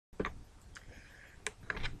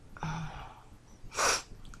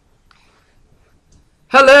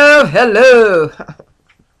Hello, hello.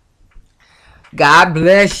 God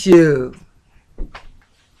bless you.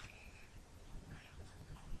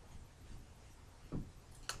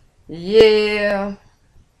 Yeah.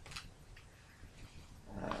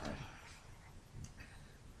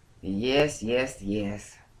 Yes, yes,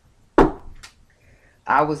 yes.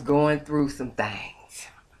 I was going through some things.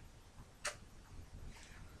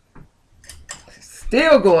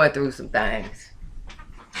 Still going through some things.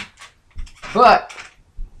 But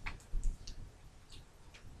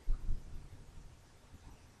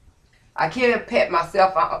I can't pat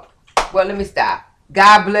myself on. Well, let me stop.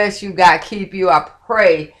 God bless you. God keep you. I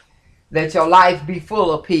pray that your life be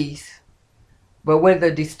full of peace. But when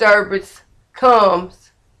the disturbance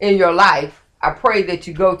comes in your life, I pray that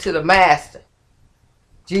you go to the Master,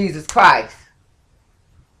 Jesus Christ,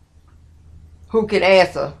 who can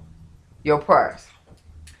answer your prayers.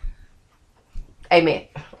 Amen.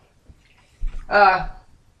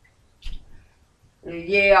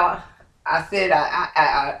 Yeah, I said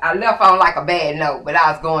I left on like a bad note, but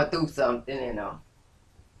I was going through something,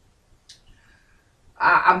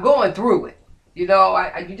 I'm going through it. You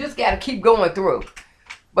just got to keep going through.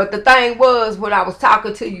 But the thing was, when I was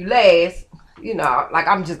talking to you last, like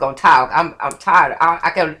I'm just gonna talk. I'm tired.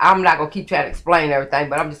 I'm not gonna keep trying to explain everything,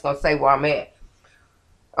 but I'm just gonna say where I'm at.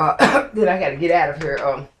 Then I got to get out of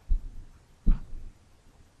here.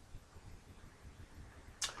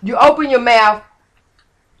 You open your mouth,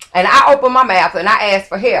 and I open my mouth, and I ask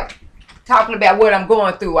for help. Talking about what I'm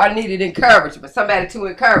going through. I needed encouragement, somebody to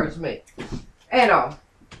encourage me.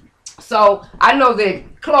 So I know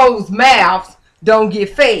that closed mouths don't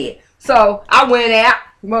get fed. So I went out,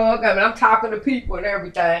 I'm talking to people and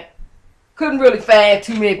everything. Couldn't really find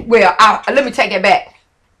too many. Well, let me take it back.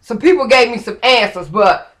 Some people gave me some answers,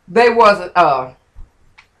 but they wasn't.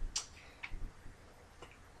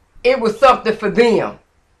 It was something for them.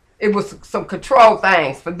 It was some control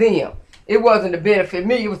things for them. It wasn't to benefit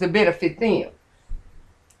me. It was to benefit them.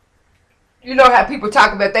 You know how people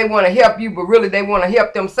talk about they want to help you, but really they want to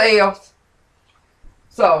help themselves.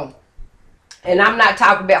 So, and I'm not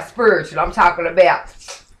talking about spiritual. I'm talking about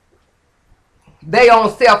their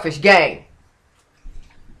own selfish gain.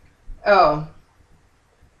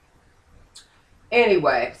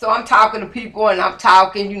 Anyway, so I'm talking to people, and I'm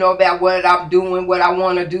talking, about what I'm doing, what I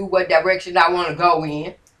want to do, what direction I want to go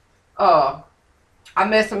in. I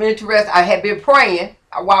met some interest. I had been praying.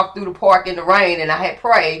 I walked through the park in the rain, and I had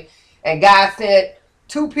prayed, and God sent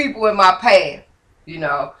two people in my path,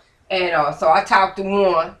 and so I talked to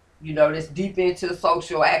one, that's deep into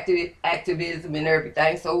social activism and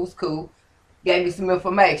everything, so it was cool. Gave me some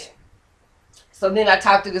information. So then I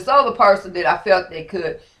talked to this other person that I felt that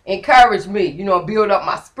could encourage me, build up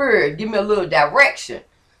my spirit, give me a little direction.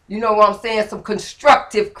 You know what I'm saying? Some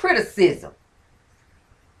constructive criticism.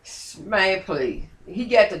 Man, please. He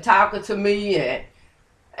got to talking to me,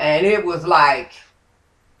 and it was like,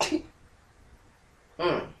 it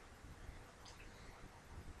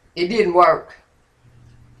didn't work.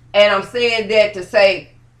 And I'm saying that to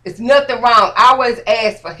say, it's nothing wrong. I always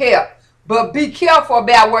ask for help. But be careful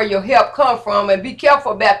about where your help comes from, and be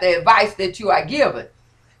careful about the advice that you are given.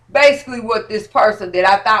 Basically, what this person that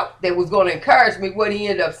I thought that was going to encourage me, what he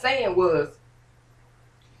ended up saying was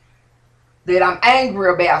that I'm angry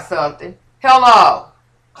about something. Hello.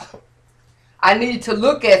 I need to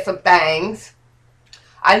look at some things.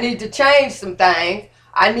 I need to change some things.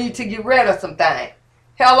 I need to get rid of some things.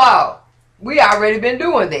 Hello. We already been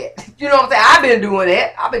doing that. You know what I'm saying? I've been doing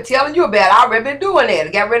that. I've been telling you about it. I already been doing that. I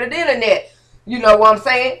got rid of the internet. You know what I'm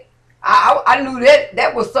saying? I knew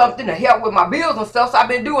that was something to help with my bills and stuff, so I've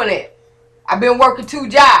been doing that. I've been working 2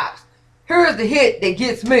 jobs. Here's the hit that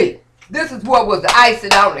gets me. This is what was the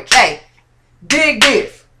icing on the cake. Dig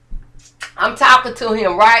this. I'm talking to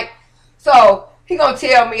him, right? So he gonna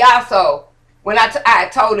tell me also, when I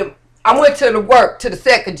told him, I went to the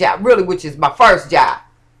second job, really, which is my first job.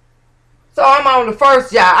 So I'm on the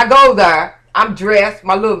first job. I go there. I'm dressed,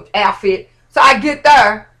 my little outfit. So I get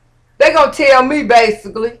there. They gonna tell me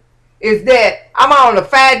basically is that I'm on a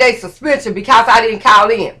 5-day suspension because I didn't call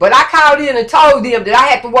in. But I called in and told them that I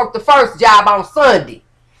had to work the first job on Sunday.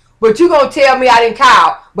 But you gonna tell me I didn't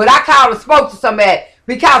call. But I called and spoke to somebody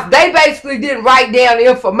because they basically didn't write down the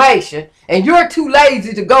information. And you're too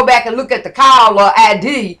lazy to go back and look at the call or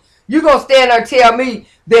ID. You gonna stand there and tell me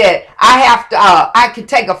that I have to, I could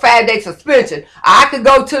take a 5-day suspension. I could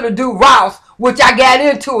go to the dude Ross, which I got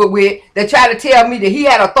into it with, that tried to tell me that he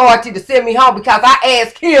had authority to send me home because I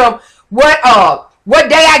asked him what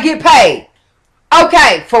day I get paid.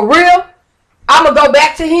 Okay, for real? I'm gonna go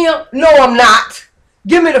back to him? No, I'm not.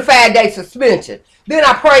 Give me the 5-day suspension. Then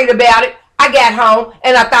I prayed about it. I got home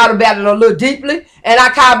and I thought about it a little deeply, and I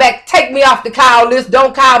called back, take me off the call list.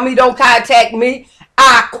 Don't call me. Don't contact me.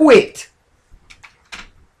 I quit.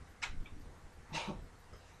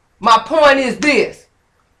 My point is this.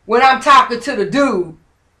 When I'm talking to the dude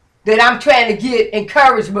that I'm trying to get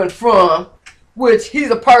encouragement from, which he's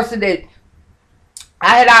a person that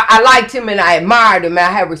I liked him and I admired him and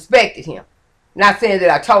I have respected him. Not saying that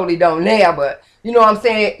I totally don't now, but you know what I'm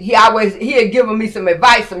saying? He had given me some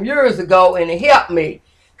advice some years ago, and it helped me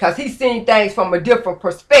because he seen things from a different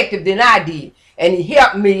perspective than I did. And he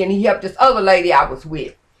helped me, and he helped this other lady I was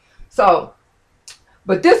with. So,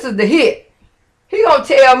 but this is the hit. He gonna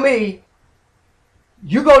tell me,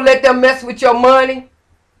 you gonna let them mess with your money?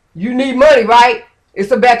 You need money, right?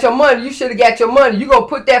 It's about your money. You should have got your money. You gonna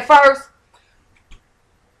put that first?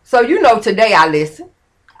 So you know today I listened.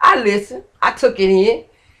 I took it in.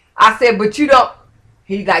 I said, but you don't.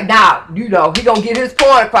 He's like, nah, you know, he gonna get his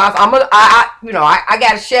point across. I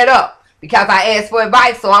gotta shut up because I asked for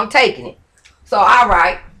advice, so I'm taking it. So all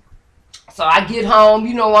right. So I get home,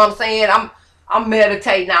 you know what I'm saying? I'm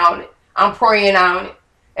meditating on it. I'm praying on it.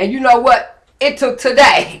 And you know what? It took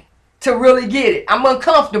today to really get it. I'm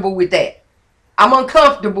uncomfortable with that. I'm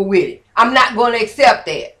uncomfortable with it. I'm not going to accept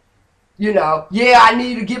that. You know, yeah, I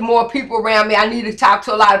need to get more people around me. I need to talk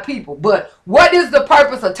to a lot of people. But what is the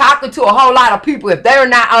purpose of talking to a whole lot of people if they're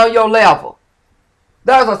not on your level?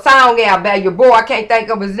 There's a song out by your boy, I can't think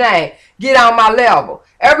of his name. Get on my level.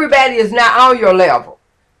 Everybody is not on your level.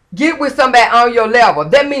 Get with somebody on your level.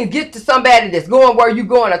 That means get to somebody that's going where you're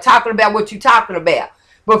going or talking about what you're talking about.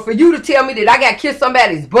 But for you to tell me that I got to kiss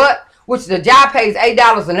somebody's butt, which the job pays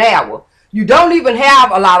 $8 an hour, you don't even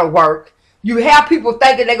have a lot of work. You have people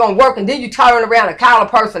thinking they're going to work, and then you turn around and call a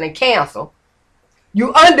person and cancel.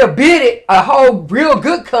 You underbidded a whole real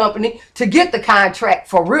good company to get the contract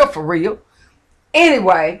for real.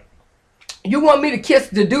 Anyway, you want me to kiss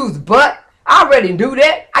the dude's butt? I already knew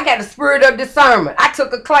that. I got the spirit of discernment. I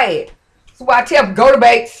took a class. So I tell them, go to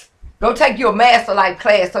Bates. Go take your master life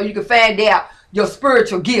class so you can find out your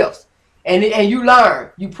spiritual gifts. And you learn.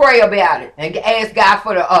 You pray about it. And ask God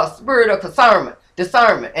for the spirit of discernment.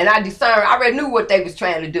 And I discerned. I already knew what they was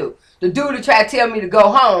trying to do. The dude that tried to tell me to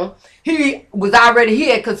go home, he was already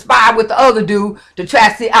here, conspired with the other dude to try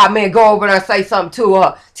to see, go over there and say something to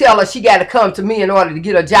her. Tell her she got to come to me in order to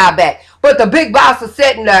get her job back. But the big boss is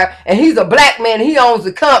sitting there, and he's a black man, and he owns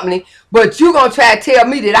the company. But you going to try to tell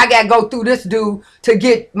me that I got to go through this dude to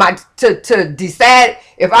get to decide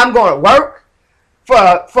if I'm going to work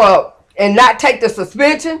and not take the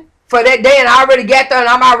suspension for that day, and I already got there and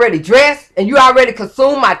I'm already dressed, and you already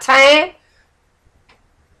consumed my time.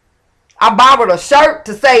 I borrowed a shirt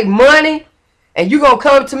to save money, and you gonna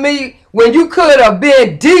come to me when you could have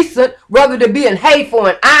been decent rather than being hateful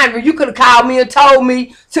and angry. You could have called me and told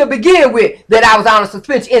me to begin with that I was on a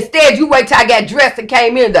suspension. Instead, you wait till I got dressed and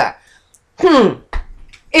came in there.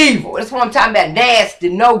 Evil. That's what I'm talking about. Nasty,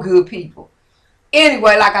 no good people.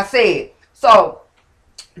 Anyway, like I said, so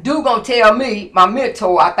dude gonna tell me, my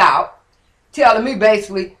mentor, I thought, telling me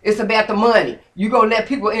basically it's about the money. You gonna let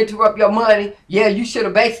people interrupt your money? Yeah, you should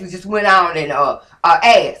have basically just went on and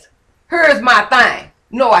asked. Here's my thing.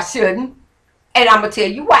 No, I shouldn't. And I'm gonna tell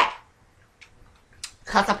you why.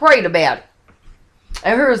 Because I prayed about it.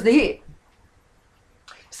 And here's the hit.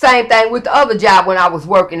 Same thing with the other job when I was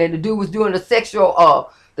working and the dude was doing the sexual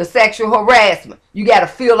harassment. You got to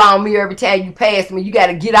feel on me every time you pass me. You got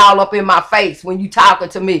to get all up in my face when you talking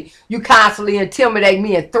to me. You constantly intimidate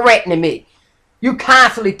me and threatening me. You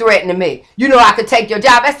constantly threatening me. You know I could take your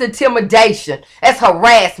job. That's intimidation. That's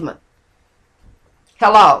harassment.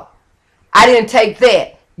 Hello. I didn't take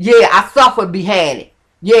that. Yeah, I suffered behind it.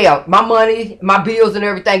 Yeah, my money, my bills and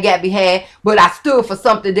everything got behind, but I stood for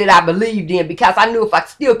something that I believed in because I knew if I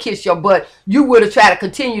still kissed your butt, you would have tried to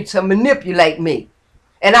continue to manipulate me.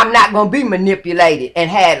 And I'm not going to be manipulated and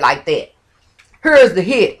had like that. Here's the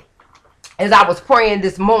hit. As I was praying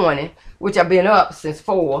this morning, which I've been up since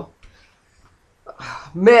 4,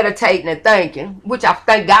 meditating and thinking, which I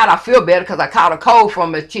thank God I feel better because I caught a cold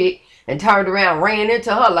from a chick and turned around and ran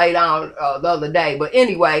into her later on the other day. But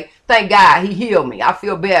anyway, thank God he healed me. I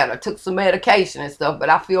feel better. Took some medication and stuff, but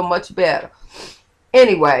I feel much better.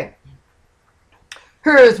 Anyway,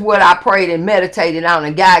 here's what I prayed and meditated on,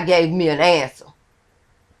 and God gave me an answer.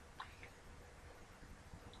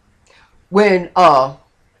 When what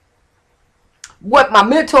my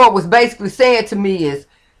mentor was basically saying to me is,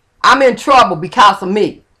 I'm in trouble because of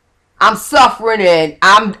me. I'm suffering and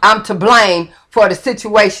I'm to blame for the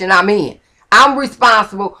situation I'm in. I'm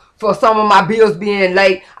responsible for some of my bills being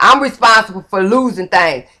late. I'm responsible for losing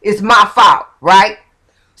things. It's my fault, right?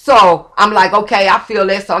 So I'm like, okay, I feel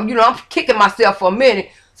that. So, you know, I'm kicking myself for a minute.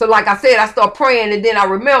 So like I said, I start praying, and then I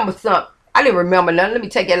remember something. I didn't remember nothing. Let me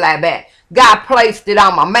take that lie back. God placed it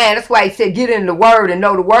on my mind. That's why he said, get in the word and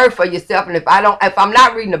know the word for yourself. And if I'm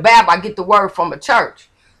not reading the Bible, I get the word from a church.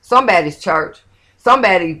 Somebody's church.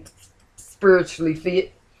 Somebody spiritually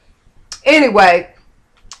fit. Anyway,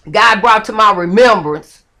 God brought to my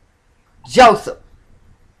remembrance Joseph.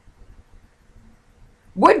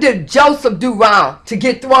 What did Joseph do wrong to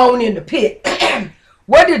get thrown in the pit?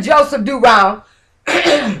 What did Joseph do wrong?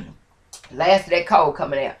 Last of that cold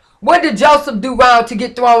coming out. What did Joseph do wrong to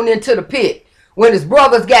get thrown into the pit? When his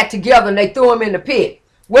brothers got together and they threw him in the pit.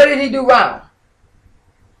 What did he do wrong?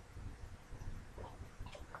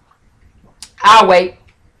 I'll wait.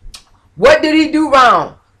 What did he do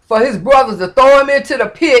wrong for his brothers to throw him into the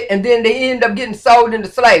pit and then they end up getting sold into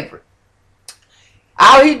slavery?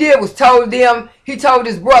 All he did was he told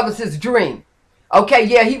his brothers his dream. Okay,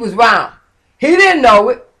 yeah, he was wrong. He didn't know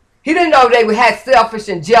it. He didn't know they had selfish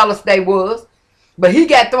and jealous they was. But he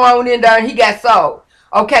got thrown in there and he got sold.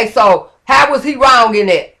 Okay, so how was he wrong in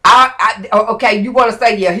it? Okay, you want to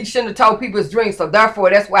say, yeah, he shouldn't have told people his dreams, so therefore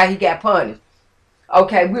that's why he got punished.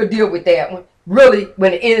 Okay, we'll deal with that one. Really,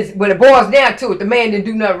 when it boils down to it, the man didn't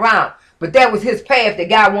do nothing wrong. But that was his path that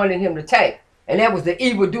God wanted him to take. And that was the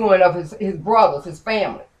evil doing of his brothers, his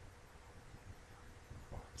family.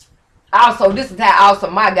 Also, this is how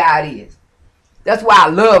awesome my God is. That's why I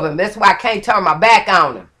love him. That's why I can't turn my back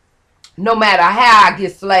on him. No matter how I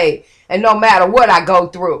get slayed and no matter what I go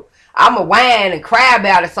through. I'm a whine and cry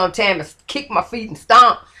about it sometimes and kick my feet and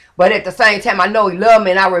stomp. But at the same time, I know he loved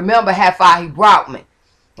me and I remember how far he brought me.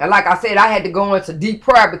 And like I said, I had to go into deep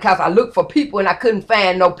prayer because I looked for people and I couldn't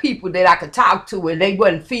find no people that I could talk to and they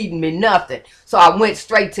wasn't feeding me nothing. So I went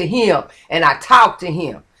straight to him and I talked to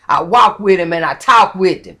him. I walked with him and I talked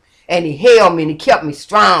with him. And he held me and he kept me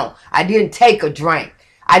strong. I didn't take a drink.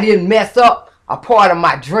 I didn't mess up a part of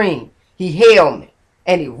my dream. He held me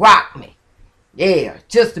and he rocked me. Yeah,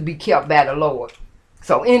 just to be kept by the Lord.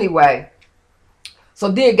 So anyway, so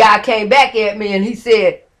then God came back at me and he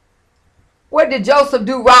said, what did Joseph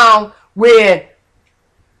do wrong when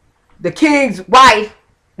the king's wife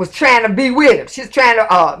was trying to be with him? She's trying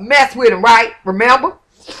to mess with him, right? Remember?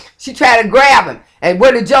 She tried to grab him. And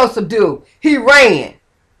what did Joseph do? He ran.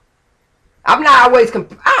 I'm not going to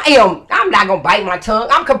bite my tongue.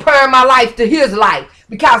 I'm comparing my life to his life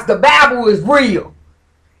because the Bible is real.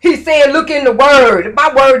 He said, look in the word. If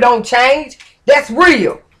my word don't change, that's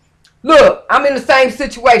real. Look, I'm in the same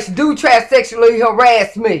situation. Dude tried to sexually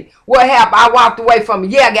harass me. What happened? I walked away from him.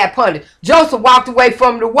 Yeah, I got punished. Joseph walked away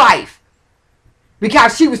from the wife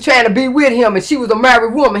because she was trying to be with him and she was a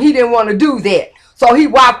married woman. He didn't want to do that. So he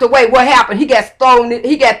walked away. What happened? He got thrown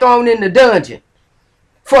in the dungeon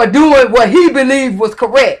for doing what he believed was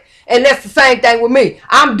correct. And that's the same thing with me.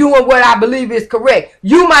 I'm doing what I believe is correct.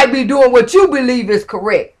 You might be doing what you believe is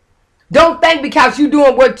correct. Don't think because you're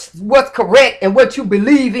doing what's correct and what you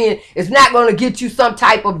believe in is not going to get you some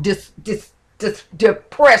type of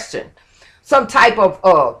depression, some type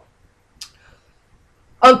of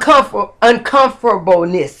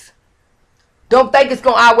uncomfortableness. Don't think it's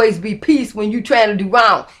going to always be peace when you're trying to do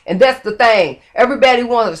wrong. And that's the thing. Everybody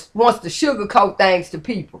wants to sugarcoat things to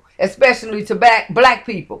people, especially to black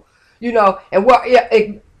people. You know, and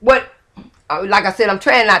like I said, I'm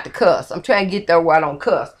trying not to cuss. I'm trying to get there where I don't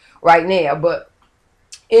cuss right now. But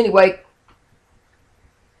anyway,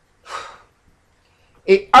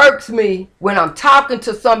 it irks me when I'm talking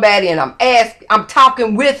to somebody and I'm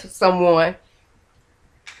talking with someone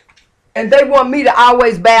and they want me to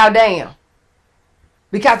always bow down.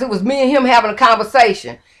 Because it was me and him having a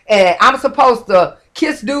conversation. And I'm supposed to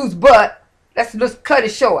kiss dude's butt. Let's just cut it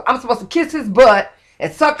short. I'm supposed to kiss his butt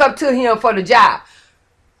and suck up to him for the job.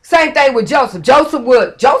 Same thing with Joseph. Joseph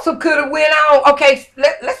could have went on. Okay,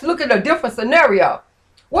 let's look at a different scenario.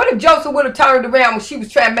 What if Joseph would have turned around when she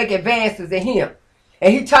was trying to make advances at him?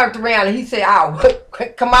 And he turned around and he said, oh,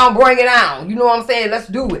 come on, bring it on. You know what I'm saying? Let's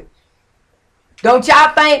do it. Don't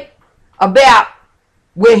y'all think about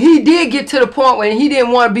when he did get to the point when he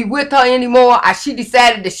didn't want to be with her anymore, she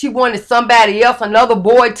decided that she wanted somebody else, another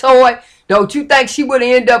boy toy. Don't you think she would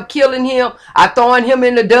have ended up killing him or throwing him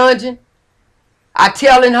in the dungeon? Or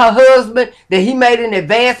telling her husband that he made an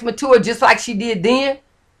advancement to her just like she did then?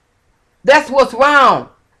 That's what's wrong.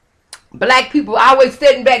 Black people always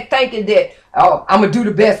sitting back thinking that, oh, I'm going to do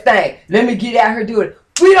the best thing. Let me get out here and do it.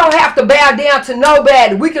 We don't have to bow down to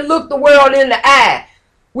nobody. We can look the world in the eye.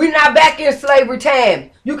 We're not back in slavery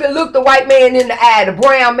time. You can look the white man in the eye, the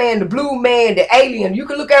brown man, the blue man, the alien. You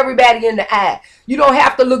can look everybody in the eye. You don't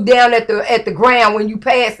have to look down at the ground when you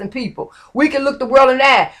passing people. We can look the world in the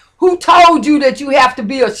eye. Who told you that you have to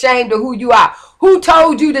be ashamed of who you are? Who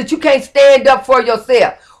told you that you can't stand up for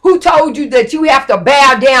yourself? Who told you that you have to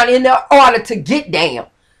bow down in order to get down?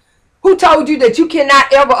 Who told you that you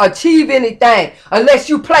cannot ever achieve anything unless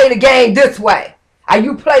you play the game this way or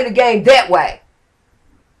you play the game that way?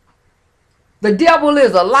 The devil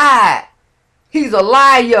is a lie. He's a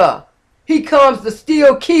liar. He comes to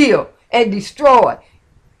steal, kill, and destroy.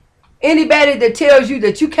 Anybody that tells you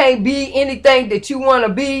that you can't be anything that you want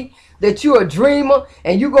to be, that you're a dreamer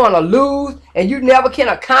and you're going to lose and you never can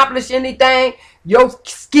accomplish anything, your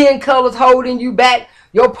skin color's holding you back,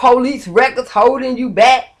 your police records holding you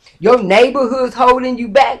back, your neighborhood's holding you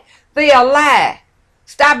back, they a lie.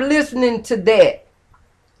 Stop listening to that.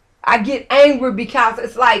 I get angry because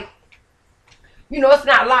it's like, you know, it's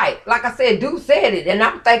not like I said, dude said it, and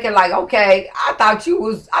I'm thinking like, okay, I thought you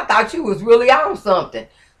was really on something,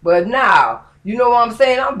 but now, you know what I'm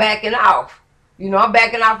saying? I'm backing off. You know, I'm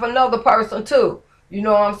backing off another person too. You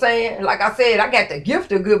know what I'm saying? Like I said, I got the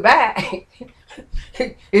gift of goodbye.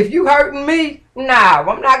 If you hurting me, nah,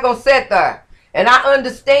 I'm not gonna sit there. And I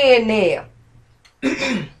understand now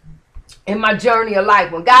in my journey of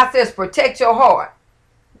life, when God says protect your heart,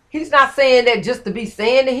 He's not saying that just to be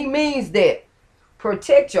saying it. He means that.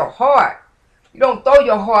 Protect your heart. You don't throw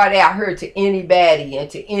your heart out here to anybody and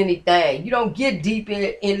to anything. You don't get deep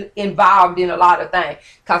involved in a lot of things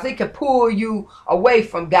because it can pull you away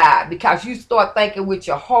from God because you start thinking with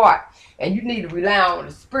your heart, and you need to rely on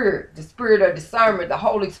the Spirit of discernment, the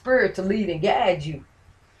Holy Spirit to lead and guide you.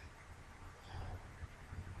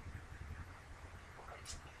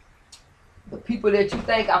 The people that you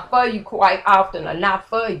think are for you quite often are not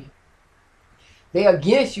for you. They're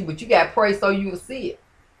against you, but you got to pray so you will see it.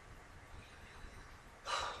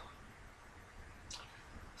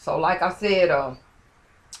 So like I said,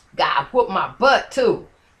 God put my butt too.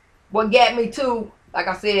 What got me too, like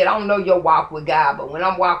I said, I don't know your walk with God, but when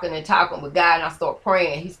I'm walking and talking with God and I start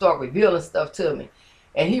praying, He start revealing stuff to me.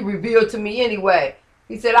 And He revealed to me anyway.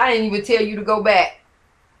 He said, I didn't even tell you to go back.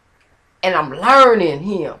 And I'm learning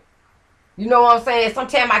Him. You know what I'm saying?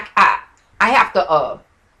 Sometimes I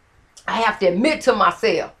have to admit to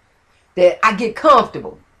myself that I get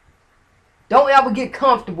comfortable. Don't ever get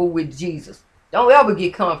comfortable with Jesus. Don't ever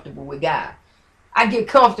get comfortable with God. I get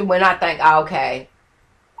comfortable when I think, okay,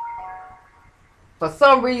 for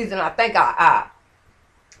some reason I think I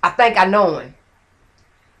know Him,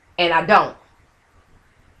 and I don't.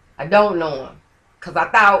 I don't know Him because I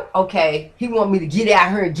thought, okay, He want me to get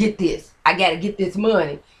out here and get this. I got to get this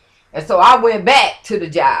money, and so I went back to the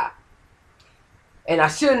job. And I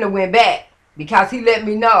shouldn't have went back because He let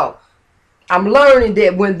me know. I'm learning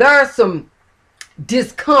that when there's some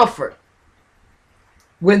discomfort,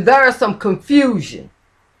 when there's some confusion,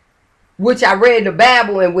 which I read in the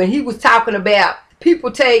Bible, and when He was talking about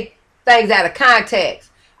people take things out of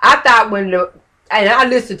context, I thought and I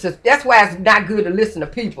listen to, that's why it's not good to listen to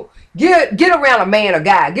people. Get around a man of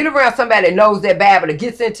God. Get around somebody that knows that Bible, that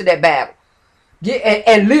gets into that Bible.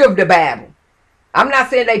 And live the Bible. I'm not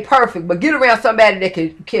saying they perfect, but get around somebody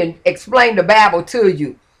that can explain the Bible to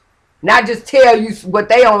you. Not just tell you what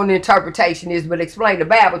their own interpretation is, but explain the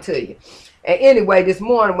Bible to you. And anyway, this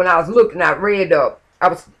morning when I was looking, I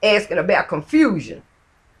was asking about confusion.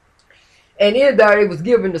 And in there it was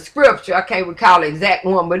given the scripture. I can't recall the exact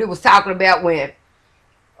one, but it was talking about when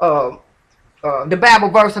the Bible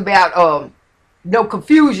verse about no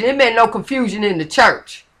confusion. It meant no confusion in the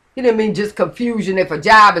church. He didn't mean just confusion if a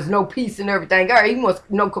job is no peace and everything. He wants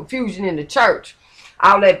no confusion in the church.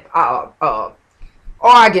 All that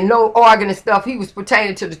no arguing and stuff, he was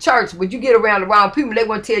pertaining to the church. But you get around the wrong people, they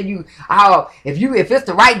want to tell you if it's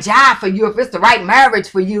the right job for you, if it's the right marriage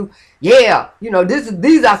for you, yeah, you know,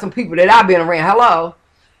 these are some people that I've been around. Hello.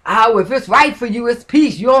 If it's right for you, it's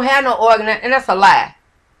peace. You don't have no arguing, and that's a lie.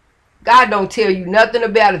 God don't tell you nothing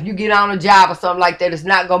about if you get on a job or something like that, it's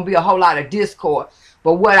not going to be a whole lot of discord.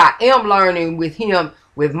 But what I am learning with Him,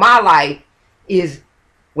 with my life, is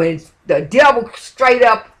when the devil straight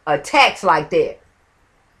up attacks like that,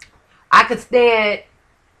 I can stand,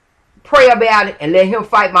 pray about it, and let Him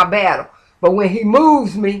fight my battle. But when He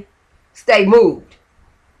moves me, stay moved.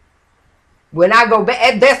 When I go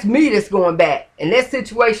back, that's me that's going back. In that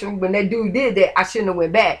situation, when that dude did that, I shouldn't have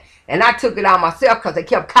went back. And I took it on myself because they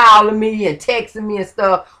kept calling me and texting me and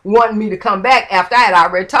stuff, wanting me to come back after I had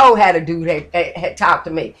already told how the dude had talked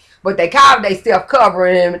to me. But they called themselves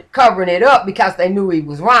covering it up because they knew he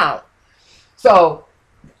was wrong. So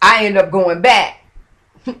I ended up going back.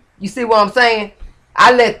 You see what I'm saying?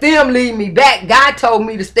 I let them lead me back. God told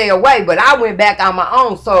me to stay away, but I went back on my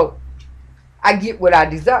own, so I get what I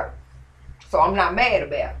deserve. So I'm not mad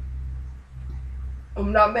about it.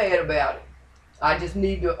 I'm not mad about it. I just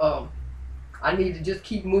need to just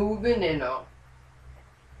keep moving and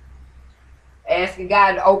asking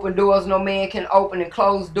God to open doors no man can open and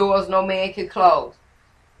close doors no man can close.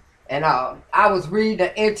 And I was reading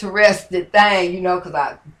an interesting thing, you know, because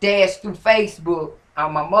I dashed through Facebook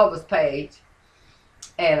on my mother's page.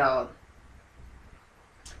 And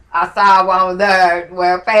I saw one there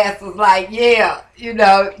where Pastor was like, yeah, you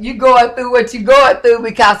know, you going through what you going through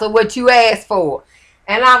because of what you asked for.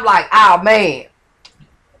 And I'm like, oh, man.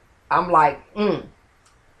 I'm like,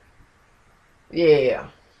 yeah.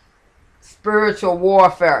 Spiritual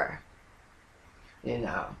warfare. You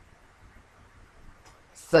know.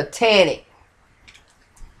 Satanic.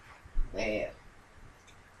 Man.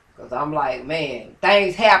 Because I'm like, man,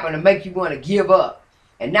 things happen to make you want to give up.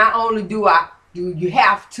 And not only do you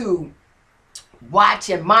have to watch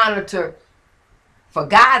and monitor for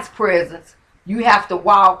God's presence, you have to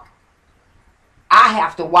walk. I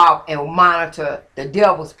have to walk and monitor the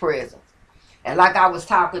devil's presence. And like I was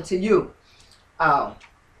talking to you, I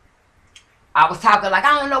was talking like,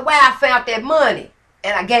 I don't know where I found that money.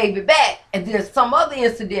 And I gave it back. And then some other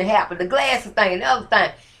incident happened, the glasses thing and the other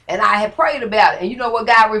thing. And I had prayed about it. And you know what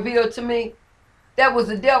God revealed to me? That was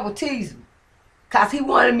the devil teasing me. Because he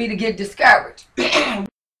wanted me to get discouraged. It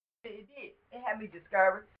did. It had me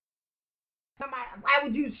discouraged. Somebody, why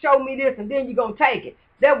would you show me this and then you're going to take it?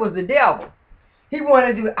 That was the devil. He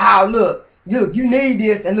wanted to, look, you need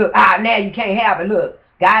this. And look, now you can't have it. Look,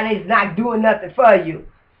 God is not doing nothing for you.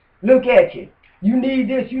 Look at you. You need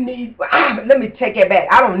this, you need, let me take it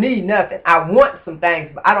back. I don't need nothing. I want some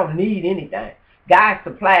things, but I don't need anything. God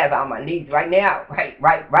supplies all my needs right now,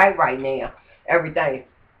 right now. Everything's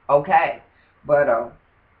okay. But,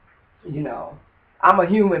 you know, I'm a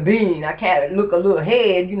human being. I can't look a little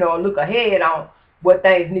ahead, you know, look ahead on what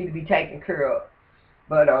things need to be taken care of.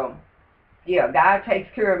 But, yeah, God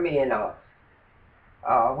takes care of me. And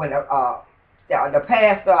when the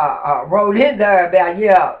pastor wrote in there about,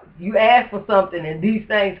 yeah, you ask for something and these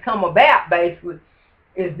things come about, basically,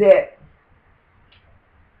 is that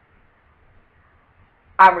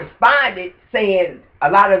I responded saying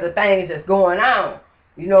a lot of the things that's going on.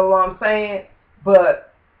 You know what I'm saying?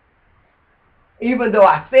 But even though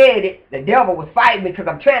I said it, the devil was fighting me because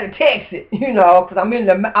I'm trying to text it, you know, because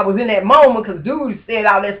I was in that moment because dude said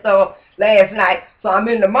all that stuff last night. So I'm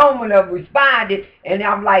in the moment of responding, and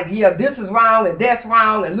I'm like, yeah, this is wrong and that's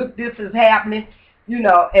wrong, and look, this is happening, you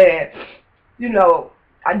know, and, you know,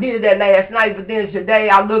 I did that last night, but then today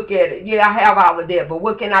I look at it. Yeah, I have all of that, but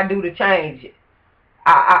what can I do to change it?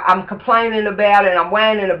 I'm complaining about it, I'm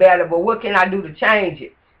whining about it, but what can I do to change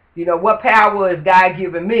it? You know, what power is God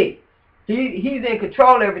giving me? He's in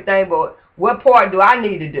control of everything, but what part do I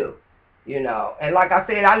need to do? You know, and like I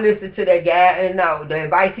said, I listened to that guy, and no, the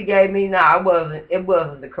advice he gave me, it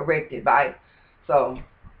wasn't the correct advice. So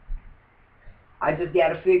I just got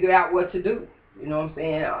to figure out what to do. You know what I'm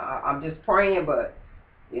saying? I'm just praying, but,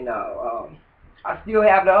 you know, I still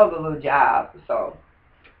have the other little job, so,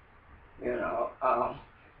 you know,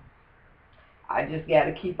 I just got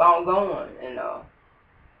to keep on going, and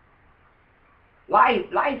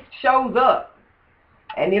life shows up,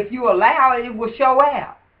 and if you allow it, it will show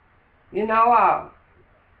out. You know,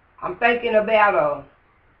 I'm thinking about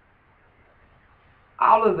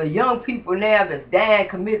all of the young people now that's dying,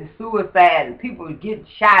 committing suicide, and people are getting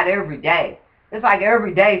shot every day. It's like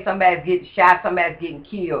every day somebody's getting shot, somebody's getting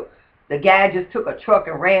killed. The guy just took a truck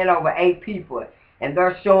and ran over 8 people, and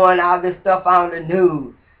they're showing all this stuff on the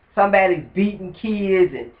news. Somebody's beating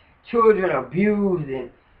kids and children abused,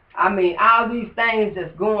 and I mean, all these things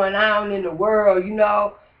that's going on in the world, you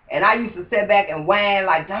know. And I used to sit back and whine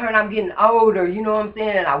like, darn, I'm getting older, you know what I'm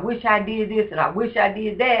saying? And I wish I did this and I wish I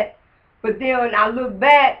did that. But then when I look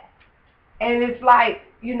back, and it's like,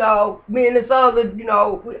 you know, me and this other, you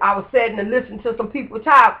know, I was sitting and listening to some people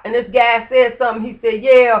talk, and this guy said something. He said,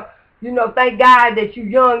 yeah, you know, thank God that you're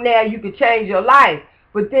young now, you can change your life.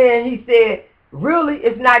 But then he said, really,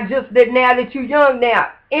 it's not just that now that you're young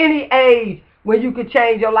now, any age when you could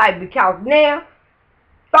change your life, because now,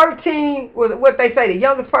 13 was what they say, the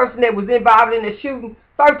youngest person that was involved in the shooting,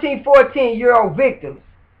 13, 14-year-old victims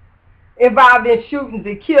involved in shootings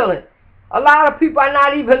and killings. A lot of people are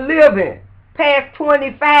not even living past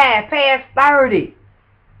 25, past 30.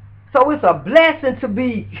 So it's a blessing to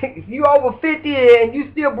be, if you're over 50 and you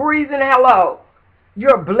still breathing, hello,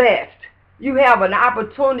 you're blessed. You have an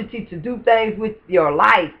opportunity to do things with your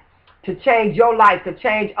life, to change your life, to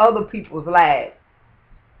change other people's lives.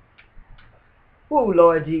 Oh,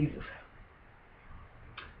 Lord Jesus.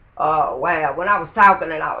 Oh, wow. When I was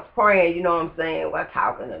talking and I was praying, you know what I'm saying? Well,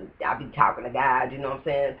 I be talking to God, you know what I'm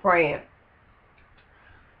saying? Praying.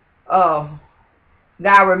 God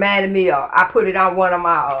reminded me of, I put it on one of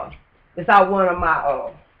my, it's on one of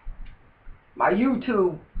my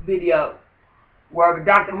YouTube videos where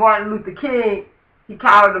Dr. Martin Luther King, he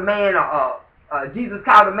called the man, Jesus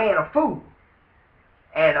called the man a fool.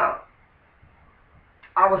 And I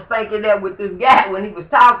was thinking that with this guy when he was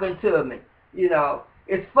talking to me, you know.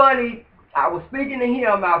 It's funny, I was speaking to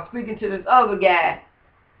him, I was speaking to this other guy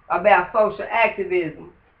about social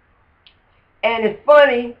activism. And it's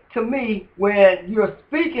funny to me when I'm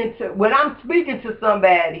speaking to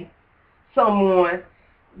someone,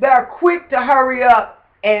 they're quick to hurry up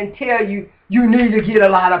and tell you, you need to get a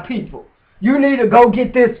lot of people. You need to go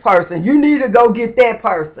get this person. You need to go get that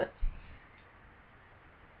person.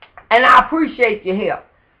 And I appreciate your help.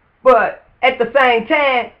 But at the same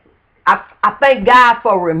time, I thank God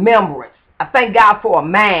for remembrance. I thank God for a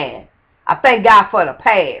mind. I thank God for the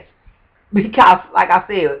past. Because, like I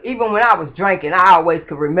said, even when I was drinking, I always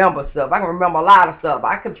could remember stuff. I can remember a lot of stuff.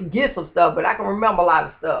 I could forget some stuff, but I can remember a lot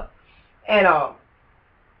of stuff. And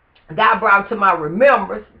God brought to my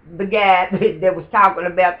remembrance the guy that was talking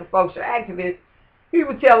about the social activist. He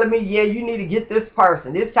was telling me, yeah, you need to get this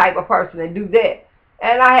person, this type of person, and do that.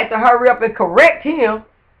 And I had to hurry up and correct him.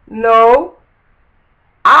 No,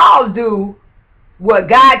 I'll do what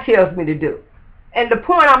God tells me to do. And the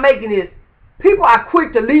point I'm making is, people are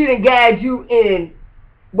quick to lead and guide you in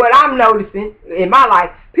what I'm noticing in my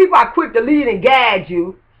life. People are quick to lead and guide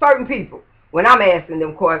you, certain people, when I'm asking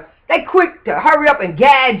them questions. They quick to hurry up and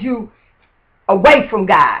guide you away from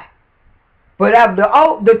God. But of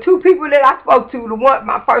the two people that I spoke to, the one,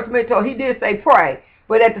 my first mentor, he did say pray.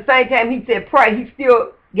 But at the same time he said pray, he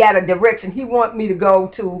still got a direction he wants me to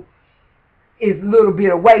go to is a little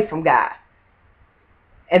bit away from God.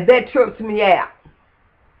 And that trips me out.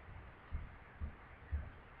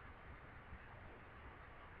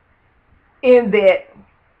 In that,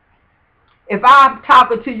 if I'm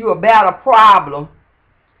talking to you about a problem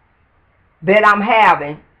that I'm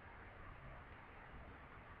having,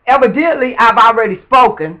 evidently I've already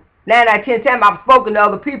spoken. 9 out of 10 times I've spoken to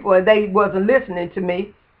other people and they wasn't listening to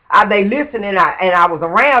me. They listened and I was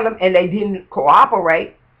around them and they didn't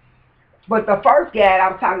cooperate. But the first guy I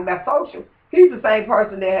was talking about, social, he's the same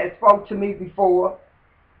person that had spoke to me before.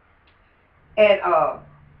 And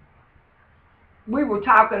we were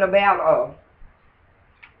talking about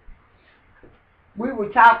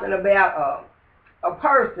a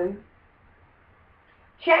person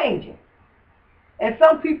changing. And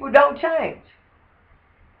some people don't change.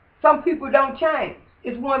 Some people don't change.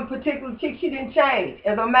 It's one particular chick, she didn't change.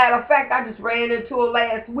 As a matter of fact, I just ran into her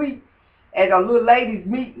last week at a little ladies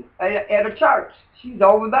meeting at a church. She's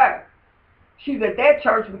over there. She's at that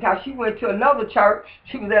church because she went to another church.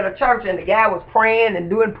 She was at a church and the guy was praying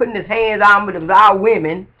and putting his hands on, but it was all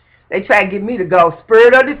women. They tried to get me to go.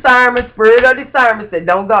 Spirit of discernment said,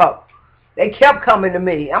 don't go. They kept coming to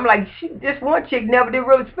me. I'm like, this one chick never did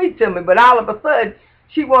really speak to me, but all of a sudden,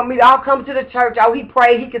 she wanted me to all come to the church. Oh, he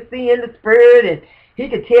prayed, he could see in the spirit, and he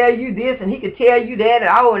could tell you this, and he could tell you that,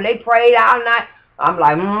 and they prayed all night. I'm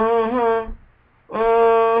like,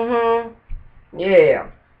 yeah.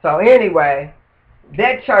 So anyway,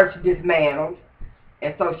 that church dismantled,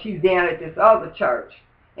 and so she's down at this other church.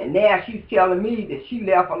 And now she's telling me that she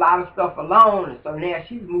left a lot of stuff alone, and so now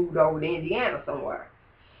she's moved over to Indiana somewhere.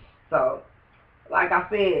 So, like I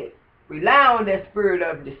said, rely on that spirit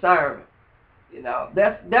of discernment. You know,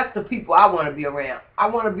 that's the people I want to be around. I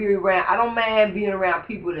don't mind being around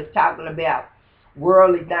people that's talking about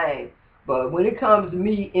worldly things. But when it comes to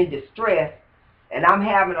me in distress, and I'm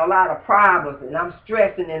having a lot of problems, and I'm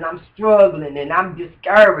stressing, and I'm struggling, and I'm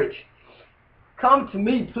discouraged, come to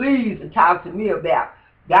me, please, and talk to me about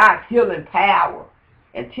God's healing power,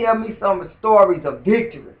 and tell me some of the stories of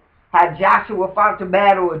victory. How Joshua fought the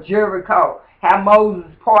battle of Jericho, how Moses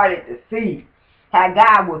parted the sea, how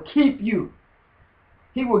God will keep you.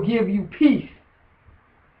 He will give you peace.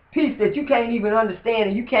 Peace that you can't even understand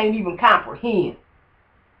and you can't even comprehend.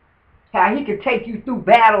 How he can take you through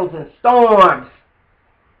battles and storms.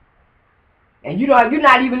 And you're not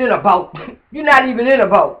even in a boat. You're not even in a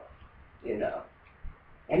boat. You know.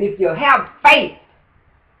 And if you have faith,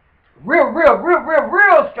 real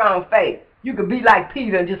strong faith, you could be like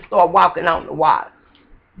Peter and just start walking on the water.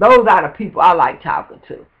 Those are the people I like talking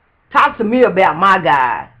to. Talk to me about my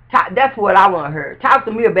God. That's what I want to hear. Talk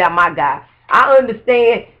to me about my God. I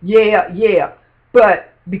understand, yeah.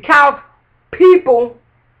 But because people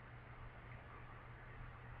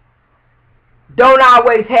don't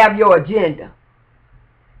always have your agenda,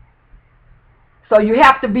 So you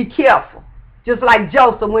have to be careful. Just like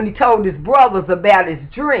Joseph when he told his brothers about his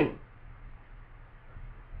dream.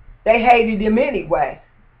 They hated him anyway.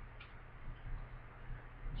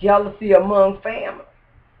 Jealousy among family.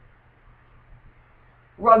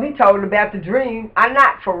 Well, he told them about the dream. I'm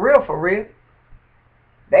not for real, for real.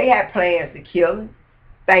 They had plans to kill him.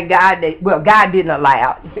 Thank God God didn't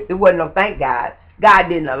allow it. It wasn't no thank God. God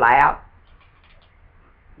didn't allow it.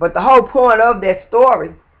 But the whole point of that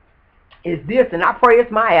story is this, and I pray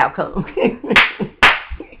it's my outcome.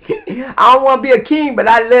 I don't want to be a king, but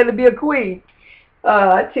I'd let it be a queen.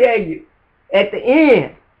 I tell you, at the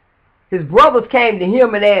end, his brothers came to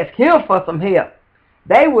him and asked him for some help.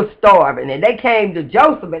 They were starving, and they came to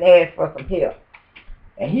Joseph and asked for some help.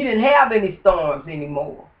 And he didn't have any storms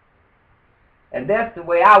anymore. And that's the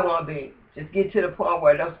way I want to be. Just get to the point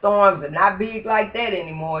where those storms are not big like that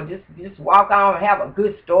anymore. Just walk on and have a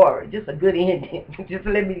good story. Just a good ending. Just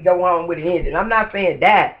let me go on with the ending. I'm not saying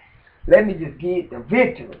that. Let me just get the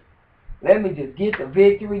victory. Let me just get the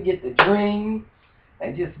victory, get the dream,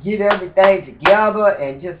 and just get everything together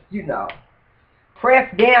and just,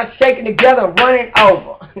 press down, shaking together, and running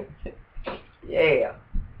over. Yeah.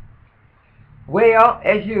 Well,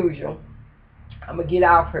 as usual, I'm going to get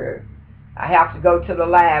off here. I have to go to the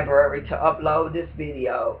library to upload this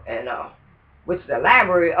video, and which the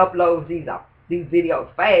library uploads these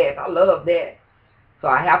videos fast. I love that. So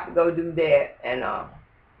I have to go do that, and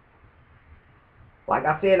like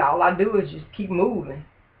I said, all I do is just keep moving.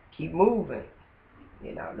 Keep moving.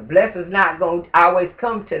 The blessing's not going to always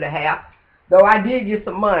come to the house, though I did get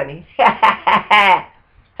some money.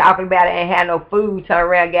 Talking about I ain't had no food, turned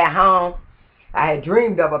around, got home. I had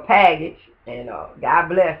dreamed of a package, and God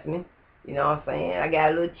bless me. You know what I'm saying? I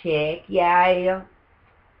got a little check. Yeah.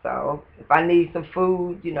 So if I need some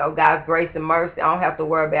food, God's grace and mercy, I don't have to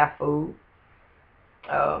worry about food.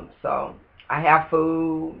 So I have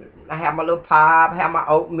food. I have my little pop. I have my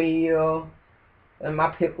oatmeal and my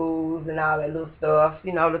pickles and all that little stuff.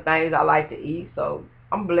 The things I like to eat. So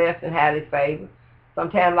I'm blessed and highly favored.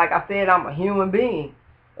 Sometimes, like I said, I'm a human being.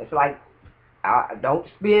 It's like, I don't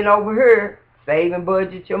spend over here. Save and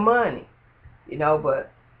budget your money.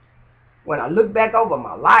 But when I look back over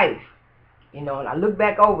my life, and I look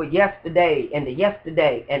back over yesterday and the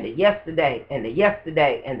yesterday and the yesterday and the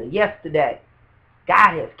yesterday and the yesterday,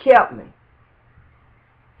 God has kept me.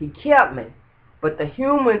 He kept me. But the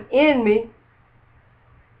human in me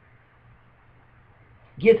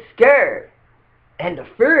gets scared, and the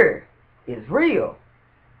fear is real.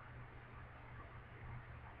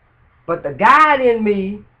 But the God in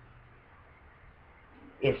me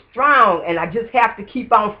is strong, and I just have to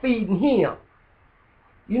keep on feeding him.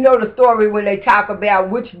 You know the story when they talk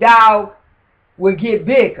about which dog will get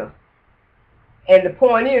bigger. And the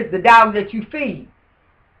point is, the dog that you feed.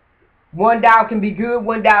 One dog can be good,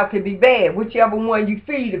 one dog can be bad. Whichever one you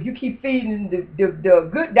feed, if you keep feeding the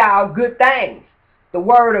good dog good things, the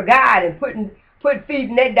word of God, and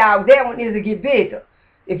feeding that dog, that one is to get bigger.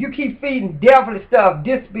 If you keep feeding devilish stuff,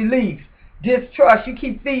 disbelief, distrust, you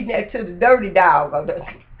keep feeding that to the dirty dog or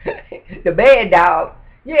the bad dog,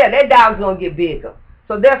 yeah, that dog's going to get bigger.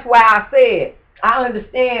 So that's why I said I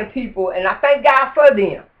understand people, and I thank God for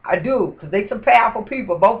them. I do, because they some powerful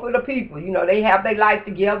people, both of the people. They have their life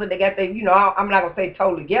together. They got their, I'm not going to say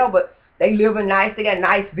totally together, but they living nice. They got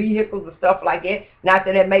nice vehicles and stuff like that. Not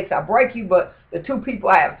that makes or break you, but the two people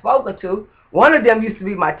I have spoken to, one of them used to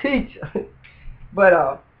be my teacher.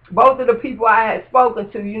 But both of the people I had spoken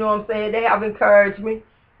to, you know what I'm saying, they have encouraged me.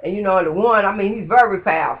 And, the one, he's very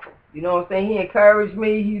powerful. You know what I'm saying? He encouraged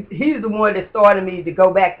me. He's the one that started me to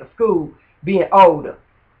go back to school, being older,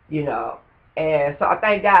 And so I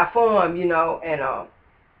thank God for him, and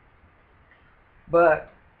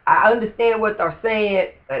but I understand what they're saying,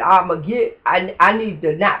 and I need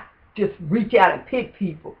to not just reach out and pick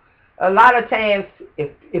people. A lot of times,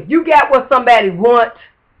 if you got what somebody wants,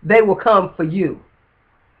 they will come for you.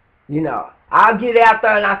 I'll get out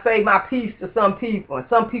there and I say my piece to some people, and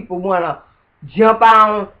some people want to jump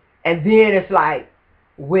on, and then it's like,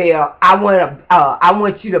 well, I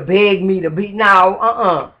want you to beg me to be.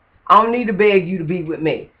 No, I don't need to beg you to be with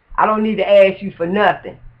me. I don't need to ask you for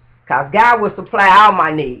nothing, because God will supply all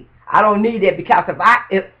my needs. I don't need that, because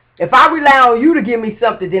if I rely on you to give me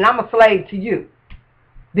something, then I'm a slave to you.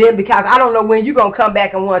 Then, because I don't know when you're going to come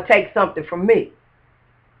back and want to take something from me.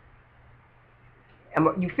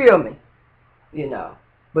 You feel me?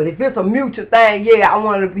 But if it's a mutual thing, yeah, I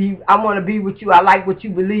want to be with you. I like what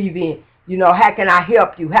you believe in. How can I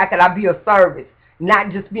help you? How can I be a service?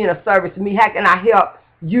 Not just being a service to me. How can I help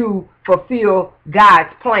you fulfill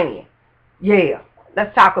God's plan? Yeah,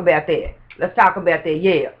 let's talk about that.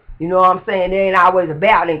 Yeah. You know what I'm saying? They ain't always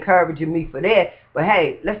about encouraging me for that. But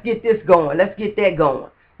hey, let's get this going. Let's get that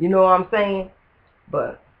going. You know what I'm saying?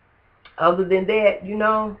 But other than that, you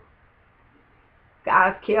know,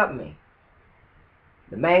 God's kept me.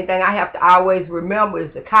 The main thing I have to always remember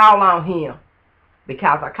is to call on him.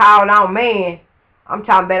 Because I called on man. I'm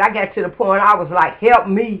talking about I got to the point I was like, help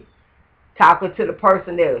me, talking to the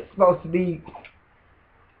person that was supposed to be.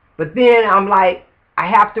 But then I'm like, I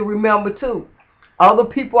have to remember too, other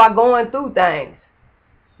people are going through things,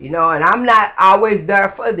 you know, and I'm not always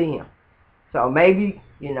there for them. So maybe,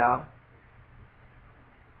 you know,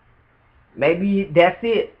 maybe that's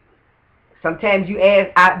it. Sometimes you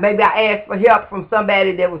ask, maybe I asked for help from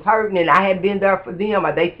somebody that was hurting and I hadn't been there for them,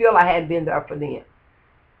 or they feel I hadn't been there for them,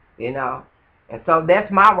 you know. And so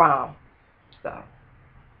that's my wrong. So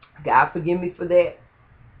God forgive me for that,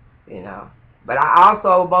 you know. But I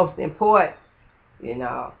also, most important, you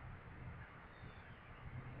know,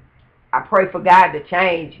 I pray for God to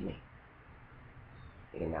change me,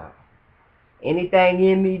 you know. Anything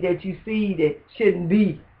in me that you see that shouldn't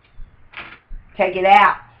be, take it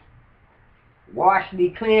out. Wash me,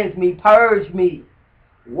 cleanse me, purge me,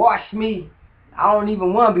 wash me. I don't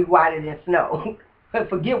even want to be whiter than snow.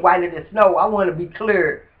 Forget whiter than snow. I want to be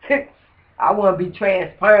clear. I want to be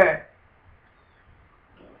transparent.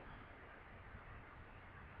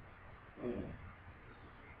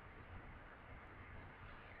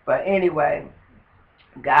 But anyway,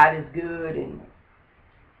 God is good, and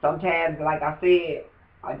sometimes, like I said,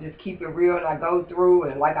 I just keep it real and I go through,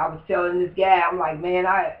 and like I was telling this guy, I'm like, man,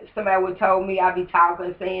 somebody would have told me I'd be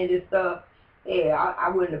talking, saying this stuff. Yeah, I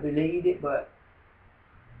wouldn't have believed it, but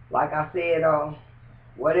like I said,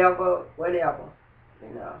 whatever,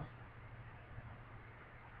 you know,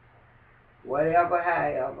 whatever,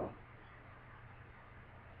 however.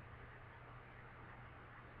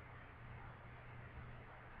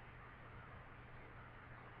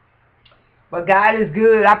 But God is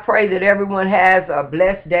good. I pray that everyone has a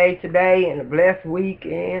blessed day today and a blessed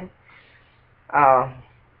weekend. I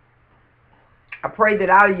pray that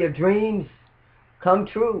all of your dreams come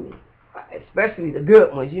true, especially the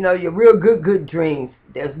good ones. You know, your real good dreams.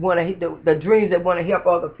 There's the dreams that want to help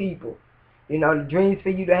other people. You know, the dreams for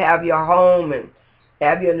you to have your home and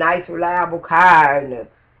have your nice, reliable car, and the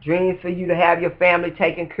dreams for you to have your family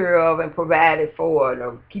taken care of and provided for,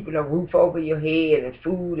 and keeping a roof over your head and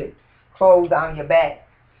food and clothes on your back.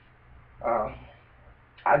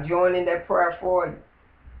 I join in that prayer for you.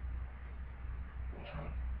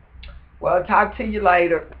 Well, I'll talk to you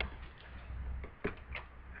later.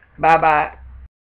 Bye-bye.